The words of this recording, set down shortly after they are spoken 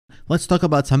Let's talk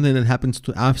about something that happens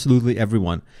to absolutely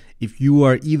everyone. If you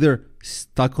are either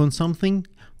stuck on something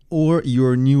or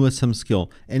you're new at some skill,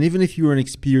 and even if you're an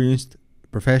experienced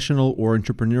professional or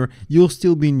entrepreneur, you'll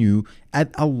still be new at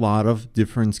a lot of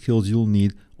different skills you'll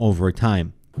need over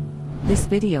time. This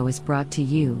video is brought to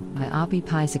you by Appy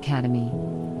Pie Academy.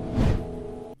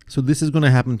 So this is going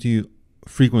to happen to you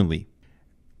frequently.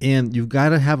 And you've got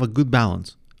to have a good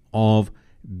balance of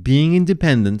being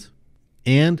independent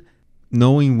and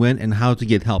knowing when and how to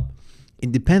get help.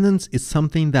 Independence is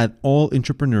something that all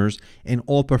entrepreneurs and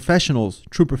all professionals,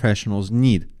 true professionals,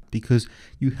 need, because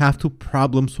you have to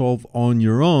problem solve on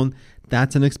your own.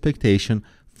 That's an expectation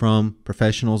from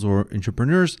professionals or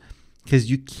entrepreneurs,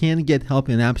 because you can't get help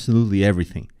in absolutely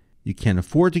everything. You can't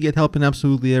afford to get help in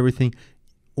absolutely everything,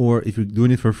 or if you're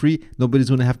doing it for free, nobody's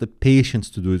going to have the patience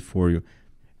to do it for you.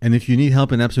 And if you need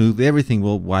help in absolutely everything,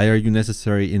 well, why are you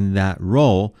necessary in that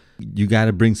role? You got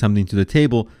to bring something to the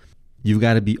table. You've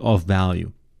got to be of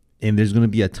value. And there's going to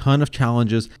be a ton of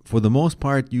challenges. For the most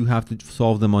part, you have to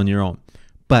solve them on your own.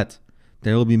 But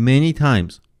there will be many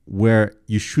times where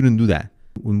you shouldn't do that,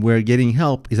 where getting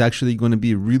help is actually going to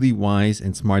be a really wise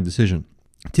and smart decision.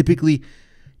 Typically,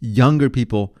 younger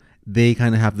people, they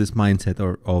kind of have this mindset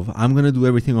of I'm going to do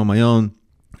everything on my own.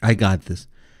 I got this.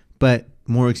 But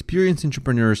more experienced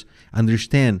entrepreneurs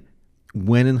understand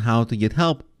when and how to get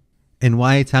help and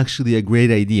why it's actually a great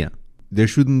idea. There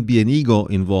shouldn't be an ego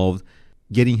involved.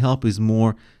 Getting help is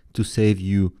more to save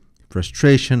you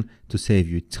frustration, to save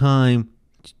you time,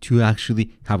 to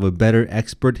actually have a better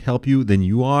expert help you than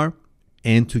you are,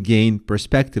 and to gain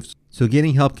perspectives. So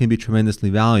getting help can be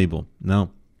tremendously valuable.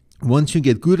 Now, once you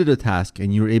get good at a task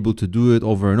and you're able to do it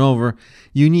over and over,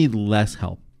 you need less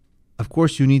help. Of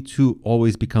course, you need to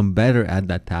always become better at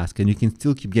that task, and you can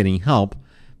still keep getting help,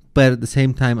 but at the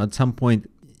same time, at some point,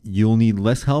 you'll need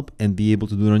less help and be able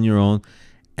to do it on your own,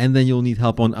 and then you'll need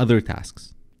help on other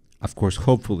tasks. Of course,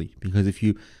 hopefully, because if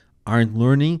you aren't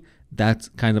learning, that's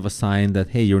kind of a sign that,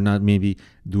 hey, you're not maybe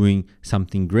doing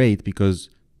something great because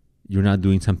you're not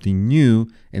doing something new,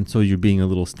 and so you're being a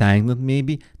little stagnant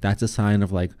maybe. That's a sign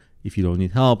of, like, if you don't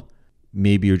need help,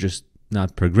 maybe you're just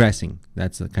not progressing.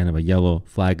 That's a kind of a yellow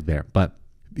flag there. But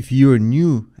if you're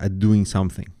new at doing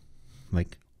something,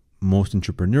 like most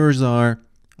entrepreneurs are,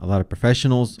 a lot of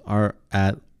professionals are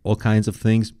at all kinds of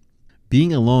things,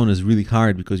 being alone is really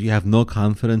hard because you have no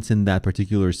confidence in that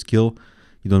particular skill.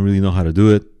 You don't really know how to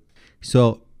do it.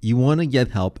 So you want to get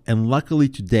help. And luckily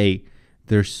today,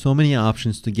 there's so many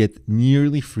options to get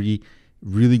nearly free,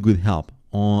 really good help.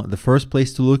 The first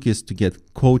place to look is to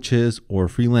get coaches or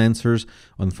freelancers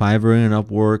on Fiverr and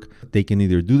Upwork. They can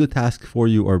either do the task for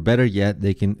you, or better yet,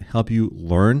 they can help you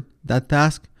learn that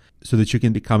task so that you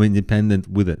can become independent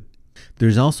with it.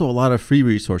 There's also a lot of free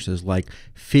resources like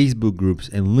Facebook groups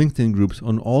and LinkedIn groups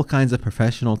on all kinds of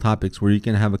professional topics where you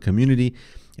can have a community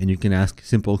and you can ask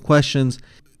simple questions.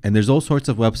 And there's all sorts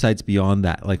of websites beyond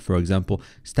that. Like, for example,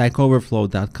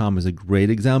 stackoverflow.com is a great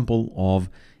example of,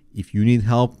 if you need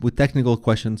help with technical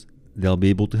questions, they'll be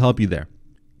able to help you there.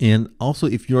 And also,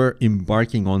 if you're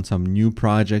embarking on some new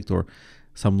project or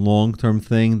some long-term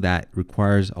thing that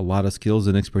requires a lot of skills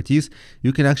and expertise,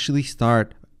 you can actually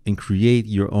start and create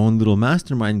your own little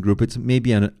mastermind group. It's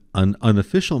maybe an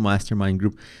unofficial mastermind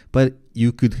group, but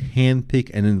you could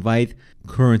handpick and invite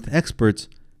current experts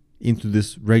into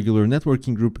this regular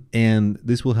networking group, and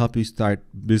this will help you start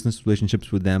business relationships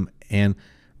with them. And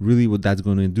really what that's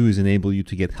going to do is enable you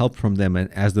to get help from them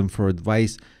and ask them for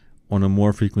advice on a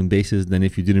more frequent basis than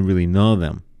if you didn't really know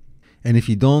them. And if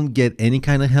you don't get any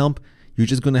kind of help, you're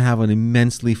just going to have an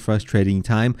immensely frustrating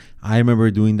time. I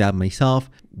remember doing that myself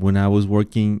when I was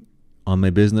working on my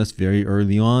business very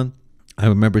early on. I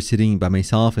remember sitting by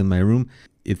myself in my room.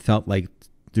 It felt like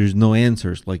there's no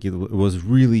answers. Like, it was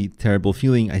really terrible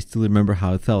feeling. I still remember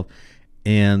how it felt.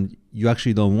 And you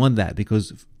actually don't want that,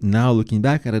 because now looking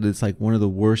back at it, it's like one of the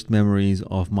worst memories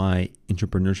of my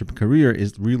entrepreneurship career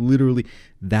is literally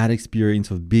that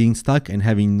experience of being stuck and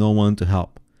having no one to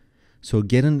help. So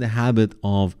get in the habit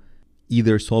of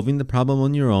either solving the problem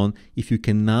on your own. If you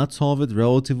cannot solve it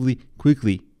relatively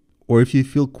quickly, or if you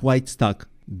feel quite stuck,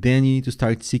 then you need to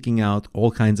start seeking out all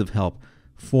kinds of help.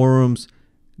 Forums,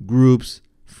 groups,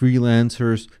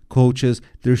 freelancers, coaches.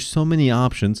 There's so many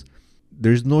options.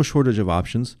 There's no shortage of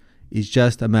options. It's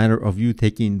just a matter of you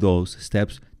taking those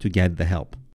steps to get the help.